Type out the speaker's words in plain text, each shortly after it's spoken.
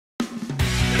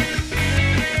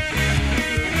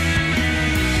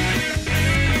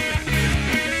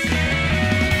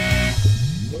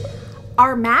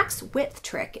Our max width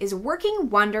trick is working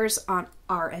wonders on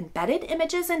our embedded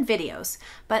images and videos,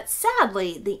 but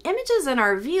sadly, the images in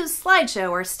our Views slideshow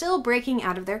are still breaking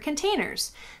out of their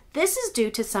containers. This is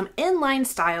due to some inline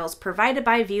styles provided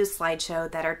by Views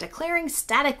slideshow that are declaring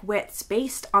static widths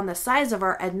based on the size of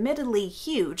our admittedly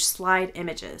huge slide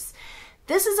images.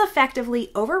 This is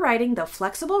effectively overriding the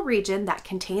flexible region that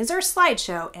contains our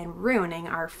slideshow and ruining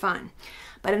our fun.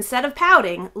 But instead of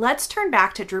pouting, let's turn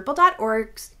back to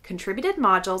Drupal.org's contributed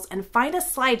modules and find a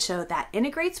slideshow that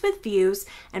integrates with Views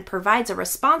and provides a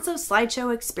responsive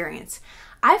slideshow experience.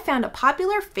 I found a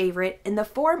popular favorite in the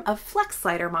form of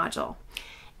FlexSlider module.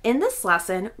 In this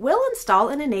lesson, we'll install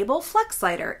and enable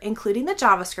FlexSlider, including the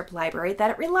JavaScript library that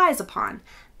it relies upon.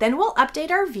 Then we'll update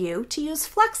our view to use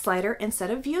FlexSlider instead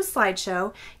of Views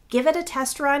slideshow, give it a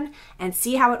test run, and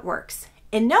see how it works.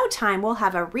 In no time, we'll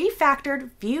have a refactored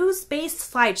Views-based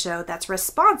slideshow that's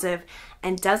responsive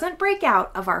and doesn't break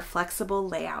out of our flexible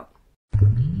layout.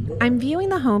 I'm viewing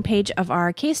the homepage of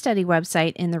our case study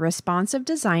website in the responsive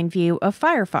design view of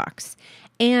Firefox,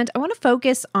 and I want to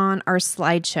focus on our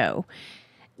slideshow.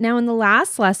 Now, in the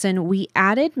last lesson, we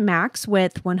added max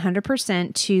width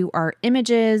 100% to our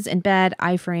images, embed,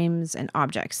 iframes, and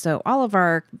objects. So all of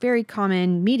our very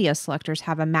common media selectors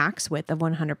have a max width of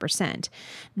 100%.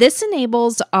 This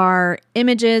enables our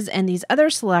images and these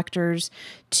other selectors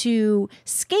to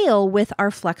scale with our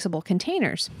flexible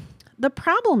containers. The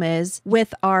problem is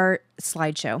with our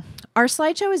slideshow. Our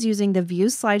slideshow is using the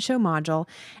Views slideshow module,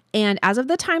 and as of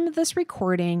the time of this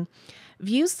recording,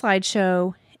 Views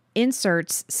slideshow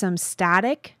inserts some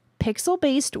static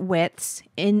pixel-based widths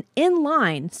in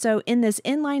inline. So in this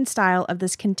inline style of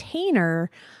this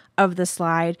container of the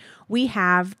slide, we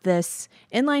have this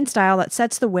inline style that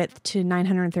sets the width to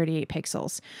 938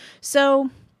 pixels. So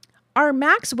our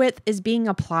max width is being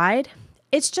applied.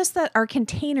 It's just that our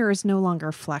container is no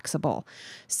longer flexible.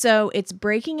 So it's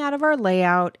breaking out of our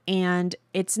layout and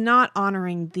it's not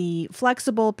honoring the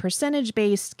flexible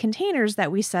percentage-based containers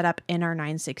that we set up in our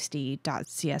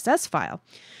 960.css file.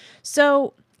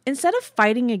 So instead of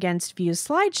fighting against Views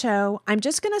slideshow, I'm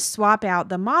just going to swap out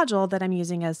the module that I'm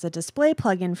using as the display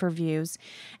plugin for Views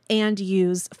and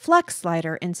use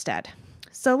FlexSlider instead.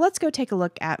 So let's go take a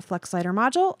look at FlexSlider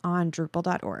module on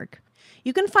Drupal.org.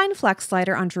 You can find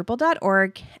FlexSlider on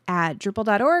Drupal.org at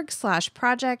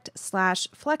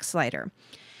drupal.org/project/FlexSlider.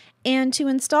 And to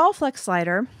install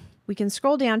FlexSlider, we can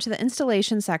scroll down to the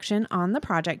installation section on the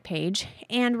project page,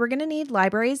 and we're going to need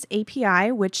Libraries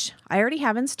API, which I already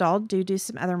have installed due to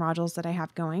some other modules that I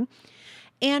have going.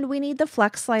 And we need the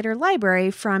FlexSlider library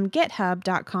from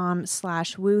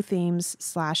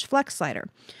github.com/woothemes/FlexSlider.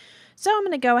 So I'm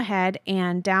going to go ahead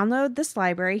and download this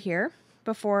library here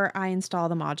before I install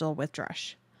the module with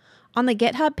Drush. On the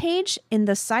GitHub page, in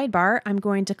the sidebar, I'm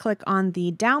going to click on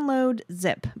the Download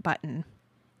Zip button.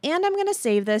 And I'm going to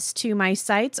save this to my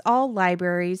Sites All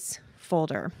Libraries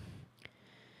folder.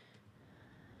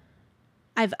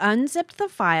 I've unzipped the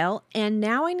file, and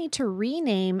now I need to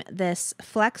rename this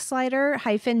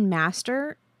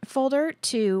FlexSlider-master folder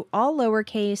to all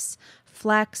lowercase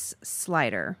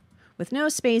FlexSlider with no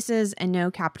spaces and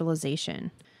no capitalization.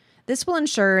 This will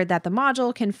ensure that the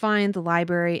module can find the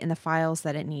library and the files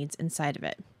that it needs inside of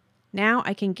it. Now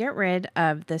I can get rid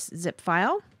of this zip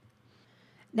file.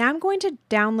 Now I'm going to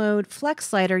download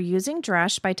FlexSlider using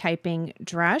Drush by typing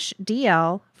drush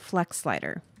dl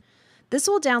FlexSlider. This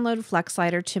will download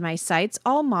FlexSlider to my Sites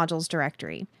All Modules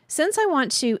directory. Since I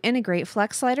want to integrate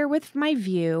FlexSlider with my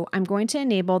view, I'm going to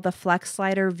enable the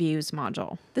FlexSlider Views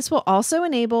module. This will also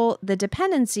enable the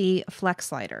dependency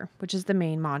FlexSlider, which is the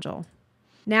main module.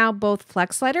 Now both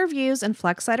FlexSlider Views and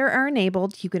FlexSlider are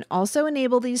enabled. You can also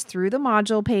enable these through the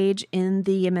module page in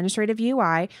the administrative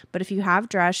UI, but if you have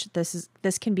Drush,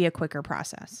 this can be a quicker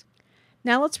process.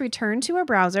 Now let's return to a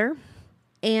browser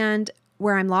and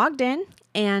where I'm logged in,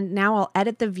 and now I'll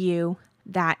edit the view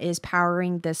that is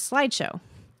powering this slideshow.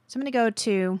 So I'm going to go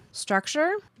to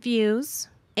Structure, Views,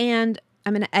 and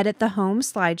I'm going to edit the home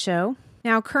slideshow.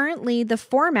 Now currently the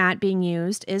format being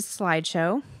used is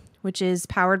slideshow, which is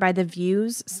powered by the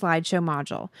Views slideshow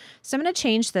module. So I'm going to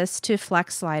change this to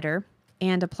FlexSlider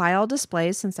and apply all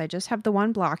displays since I just have the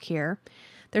one block here.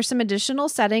 There's some additional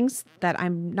settings that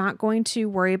I'm not going to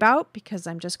worry about because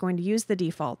I'm just going to use the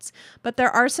defaults. But there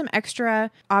are some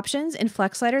extra options in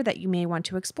FlexSlider that you may want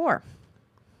to explore.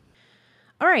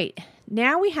 All right,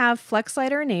 now we have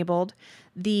FlexSlider enabled.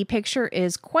 The picture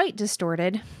is quite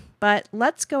distorted, but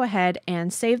let's go ahead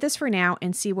and save this for now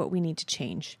and see what we need to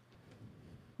change.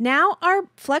 Now our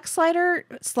FlexSlider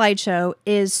slideshow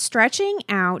is stretching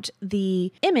out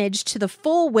the image to the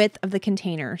full width of the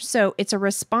container. So it's a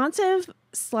responsive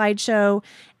slideshow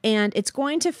and it's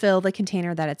going to fill the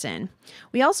container that it's in.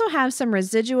 We also have some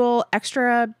residual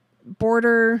extra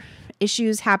border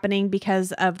issues happening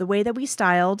because of the way that we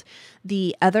styled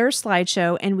the other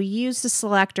slideshow, and we used a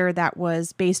selector that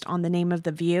was based on the name of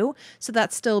the view, so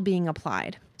that's still being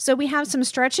applied. So we have some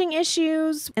stretching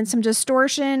issues and some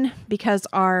distortion because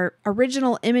our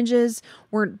original images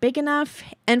weren't big enough,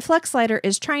 and FlexSlider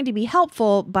is trying to be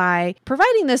helpful by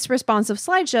providing this responsive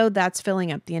slideshow that's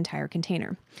filling up the entire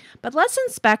container. But let's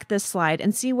inspect this slide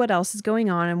and see what else is going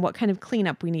on and what kind of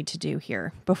cleanup we need to do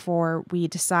here before we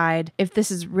decide if this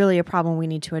is really a problem we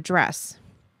need to address.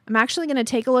 I'm actually going to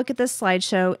take a look at this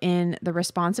slideshow in the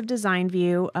responsive design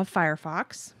view of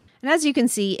Firefox. And as you can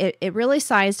see, it really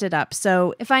sized it up.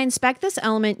 So if I inspect this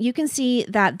element, you can see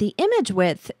that the image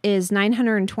width is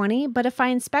 920, but if I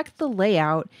inspect the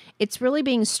layout, it's really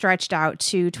being stretched out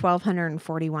to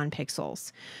 1241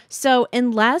 pixels. So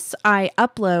unless I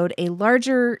upload a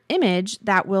larger image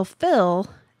that will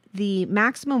fill the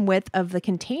maximum width of the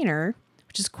container,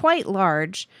 which is quite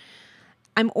large,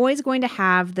 I'm always going to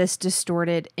have this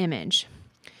distorted image.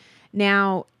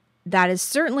 Now, that is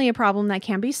certainly a problem that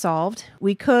can be solved.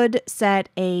 We could set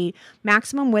a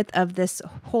maximum width of this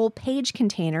whole page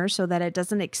container so that it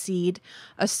doesn't exceed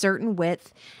a certain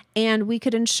width. And we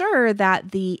could ensure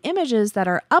that the images that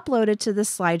are uploaded to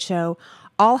this slideshow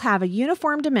all have a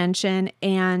uniform dimension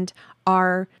and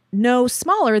are no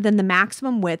smaller than the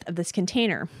maximum width of this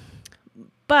container.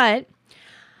 But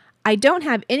I don't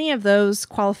have any of those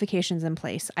qualifications in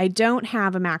place. I don't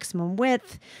have a maximum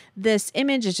width. This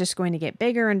image is just going to get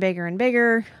bigger and bigger and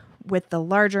bigger with the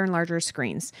larger and larger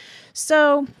screens.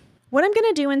 So what I'm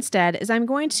going to do instead is I'm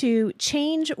going to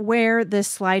change where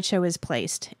this slideshow is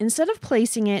placed. Instead of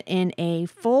placing it in a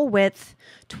full width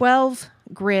 12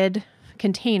 grid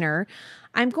container,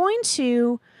 I'm going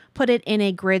to put it in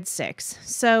a grid 6.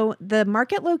 So the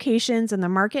market locations and the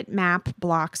market map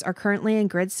blocks are currently in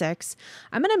grid 6.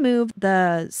 I'm going to move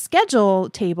the schedule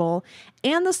table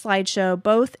and the slideshow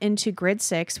both into grid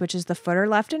 6, which is the footer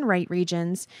left and right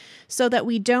regions, so that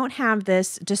we don't have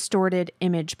this distorted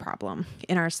image problem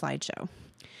in our slideshow.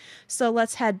 So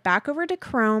let's head back over to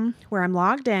Chrome where I'm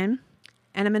logged in,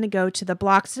 and I'm going to go to the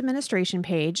blocks administration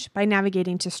page by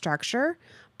navigating to structure,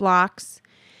 blocks,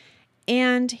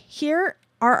 and here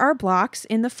are our blocks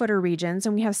in the footer regions,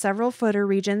 and we have several footer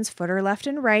regions, footer left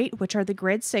and right, which are the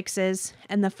grid 6s,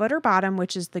 and the footer bottom,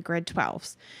 which is the grid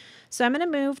 12s. So I'm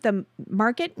going to move the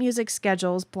market music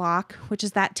schedules block, which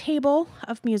is that table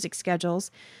of music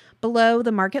schedules, below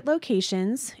the market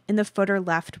locations in the footer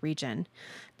left region.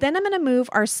 Then I'm going to move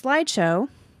our slideshow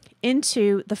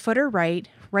into the footer right,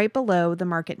 right below the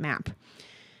market map.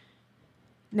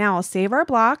 Now I'll save our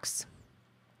blocks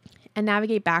and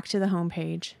navigate back to the home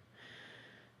page.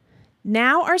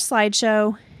 Now our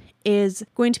slideshow is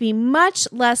going to be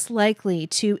much less likely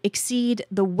to exceed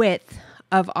the width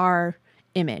of our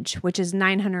image, which is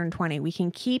 920. We can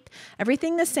keep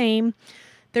everything the same.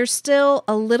 There's still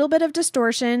a little bit of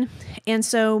distortion, and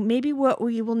so maybe what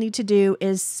we will need to do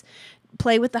is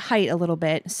play with the height a little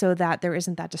bit so that there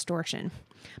isn't that distortion.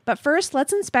 But first,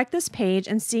 let's inspect this page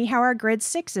and see how our grid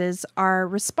 6s are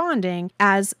responding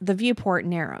as the viewport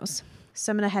narrows.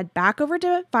 So I'm going to head back over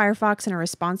to Firefox in a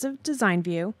responsive design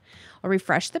view. I'll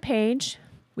refresh the page.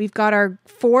 We've got our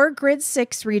 4 grid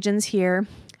 6 regions here,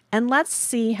 and let's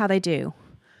see how they do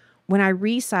when I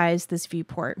resize this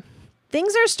viewport.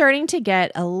 Things are starting to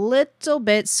get a little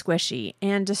bit squishy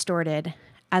and distorted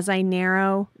as I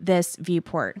narrow this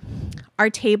viewport. Our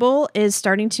table is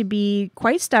starting to be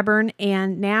quite stubborn,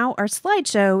 and now our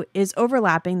slideshow is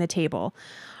overlapping the table.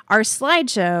 Our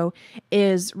slideshow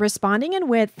is responding in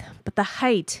width, but the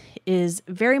height is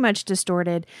very much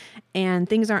distorted and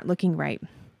things aren't looking right.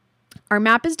 Our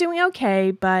map is doing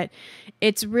okay, but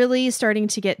it's really starting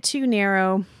to get too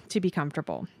narrow to be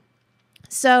comfortable.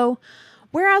 So,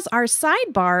 whereas our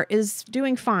sidebar is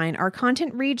doing fine, our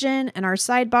content region and our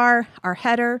sidebar, our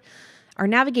header, our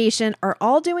navigation are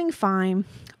all doing fine,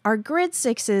 our grid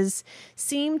 6s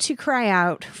seem to cry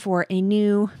out for a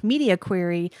new media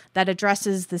query that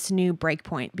addresses this new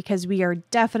breakpoint, because we are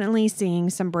definitely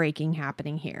seeing some breaking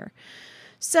happening here.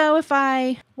 So if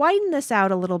I widen this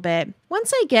out a little bit,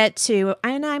 once I get to,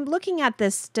 and I'm looking at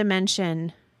this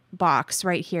dimension box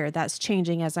right here that's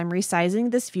changing as I'm resizing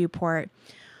this viewport,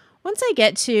 once I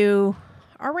get to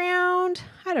around,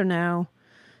 I don't know,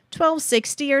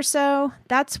 1260 or so,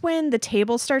 that's when the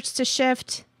table starts to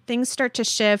shift. Things start to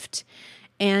shift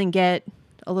and get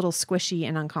a little squishy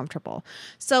and uncomfortable.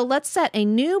 So let's set a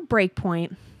new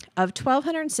breakpoint of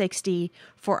 1260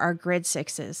 for our grid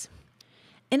 6s.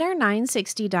 In our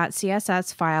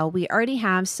 960.css file, we already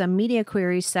have some media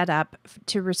queries set up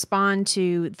to respond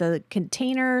to the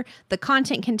container, the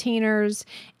content containers,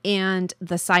 and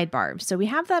the sidebar. So we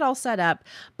have that all set up,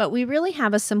 but we really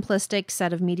have a simplistic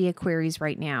set of media queries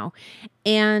right now.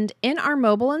 And in our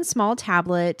mobile and small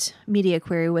tablet media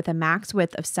query with a max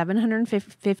width of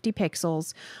 750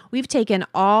 pixels, we've taken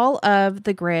all of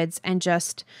the grids and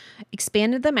just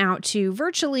expanded them out to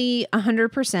virtually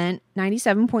 100%,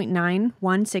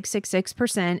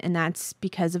 97.91666%, and that's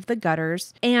because of the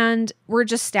gutters. And we're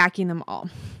just stacking them all.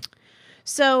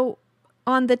 So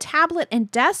on the tablet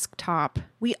and desktop,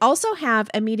 we also have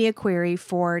a media query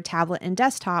for tablet and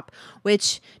desktop,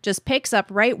 which just picks up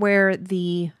right where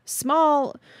the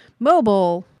small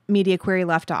mobile media query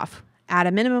left off at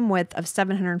a minimum width of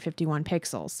 751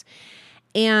 pixels.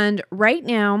 And right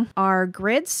now, our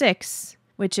grid 6,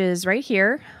 which is right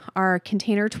here, our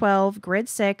container 12 grid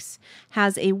 6,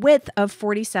 has a width of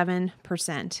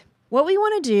 47%. What we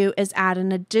want to do is add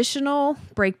an additional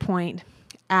breakpoint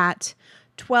at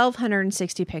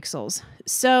 1260 pixels.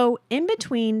 So in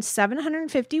between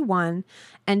 751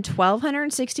 and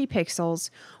 1260 pixels,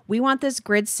 we want this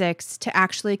grid 6 to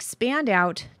actually expand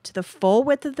out to the full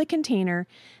width of the container.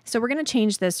 So we're going to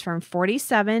change this from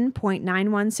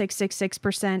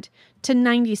 47.91666% to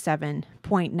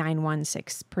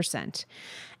 97.916%.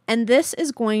 And this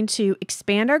is going to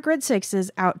expand our grid 6s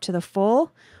out to the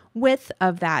full width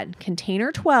of that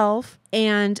container 12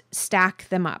 and stack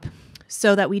them up,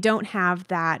 so that we don't have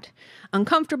that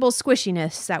uncomfortable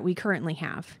squishiness that we currently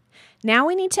have. Now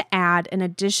we need to add an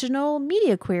additional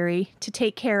media query to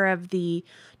take care of the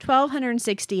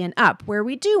 1260 and up, where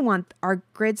we do want our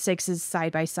grid 6s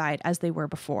side by side as they were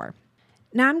before.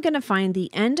 Now I'm going to find the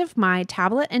end of my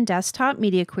tablet and desktop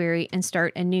media query and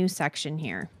start a new section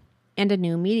here and a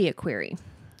new media query.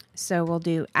 So we'll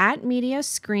do at media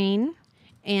screen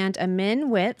and a min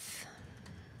width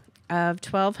of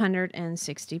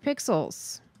 1260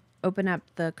 pixels. Open up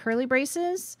the curly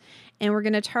braces, and we're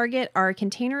going to target our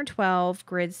container 12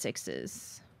 grid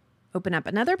 6s. Open up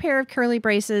another pair of curly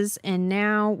braces, and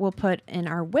now we'll put in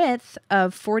our width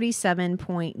of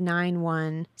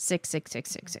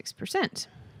 47.9166666%.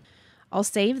 I'll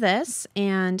save this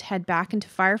and head back into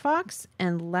Firefox,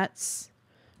 and let's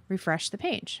refresh the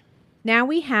page. Now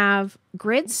we have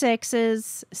grid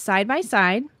 6s side by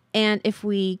side. And if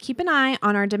we keep an eye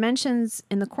on our dimensions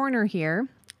in the corner here,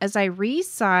 as I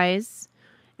resize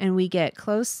and we get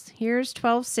close, here's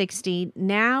 1260.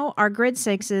 Now our grid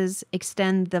 6s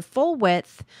extend the full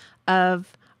width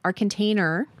of our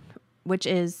container, which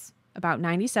is about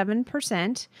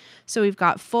 97%. So we've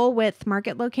got full width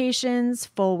market locations,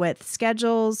 full width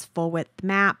schedules, full width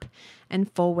map, and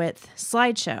full width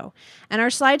slideshow. And our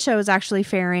slideshow is actually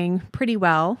faring pretty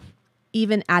well,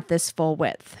 even at this full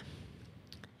width.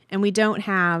 And we don't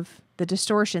have the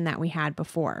distortion that we had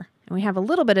before. And we have a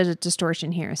little bit of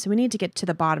distortion here, so we need to get to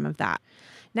the bottom of that.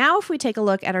 Now, if we take a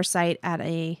look at our site at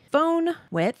a phone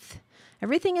width,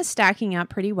 everything is stacking up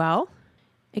pretty well,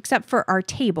 except for our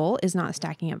table is not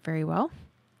stacking up very well.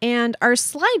 And our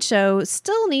slideshow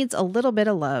still needs a little bit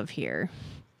of love here.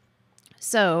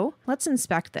 So let's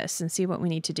inspect this and see what we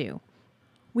need to do.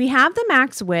 We have the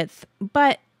max width,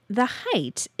 but the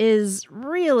height is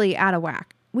really out of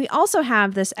whack. We also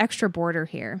have this extra border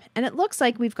here, and it looks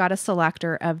like we've got a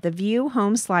selector of the view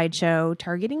home slideshow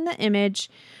targeting the image.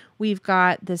 We've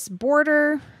got this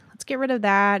border. Let's get rid of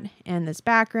that. And this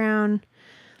background.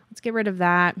 Let's get rid of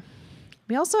that.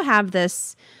 We also have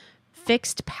this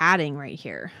fixed padding right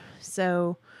here.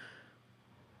 So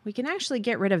we can actually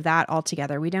get rid of that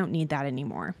altogether. We don't need that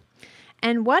anymore.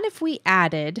 And what if we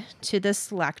added to this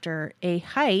selector a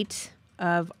height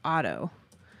of auto?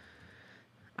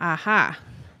 Aha.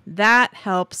 That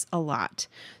helps a lot.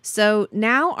 So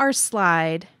now our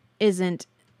slide isn't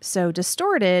so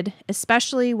distorted,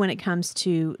 especially when it comes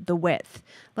to the width.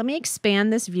 Let me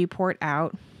expand this viewport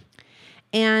out.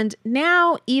 And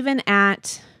now even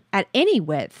at any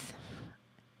width,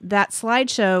 that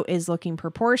slideshow is looking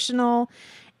proportional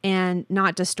and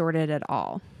not distorted at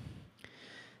all.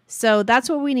 So that's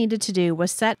what we needed to do,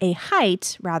 was set a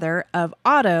height, rather, of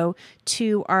auto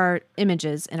to our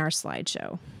images in our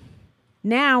slideshow.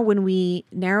 Now, when we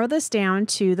narrow this down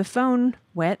to the phone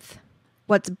width,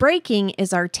 what's breaking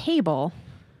is our table,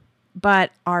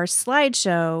 but our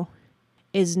slideshow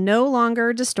is no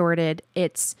longer distorted.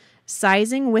 It's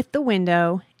sizing with the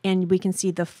window, and we can see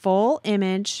the full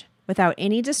image without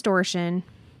any distortion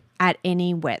at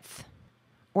any width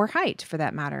or height for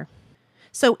that matter.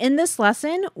 So in this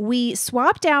lesson, we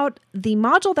swapped out the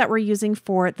module that we're using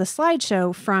for the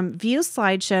slideshow from View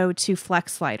Slideshow to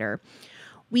FlexSlider.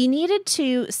 We needed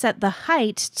to set the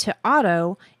height to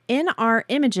auto in our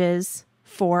images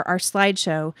for our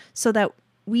slideshow so that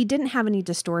we didn't have any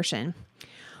distortion.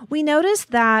 We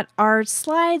noticed that our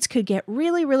slides could get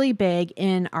really, really big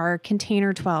in our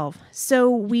container 12. So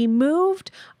we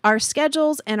moved our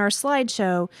schedules and our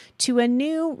slideshow to a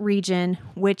new region,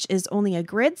 which is only a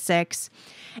grid 6.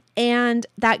 And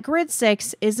that grid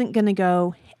 6 isn't going to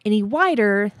go any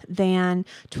wider than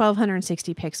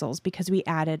 1260 pixels because we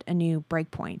added a new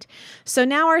breakpoint. So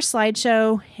now our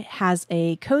slideshow has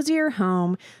a cozier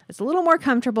home that's a little more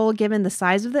comfortable given the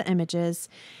size of the images.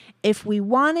 If we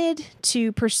wanted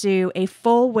to pursue a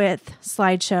full width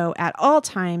slideshow at all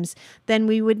times, then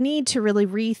we would need to really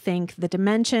rethink the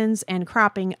dimensions and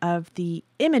cropping of the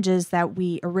images that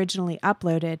we originally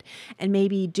uploaded and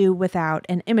maybe do without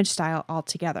an image style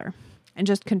altogether and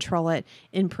just control it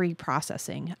in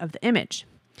pre-processing of the image.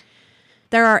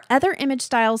 There are other image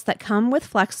styles that come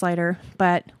with FlexSlider,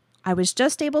 but I was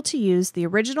just able to use the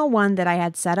original one that I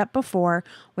had set up before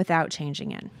without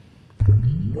changing it.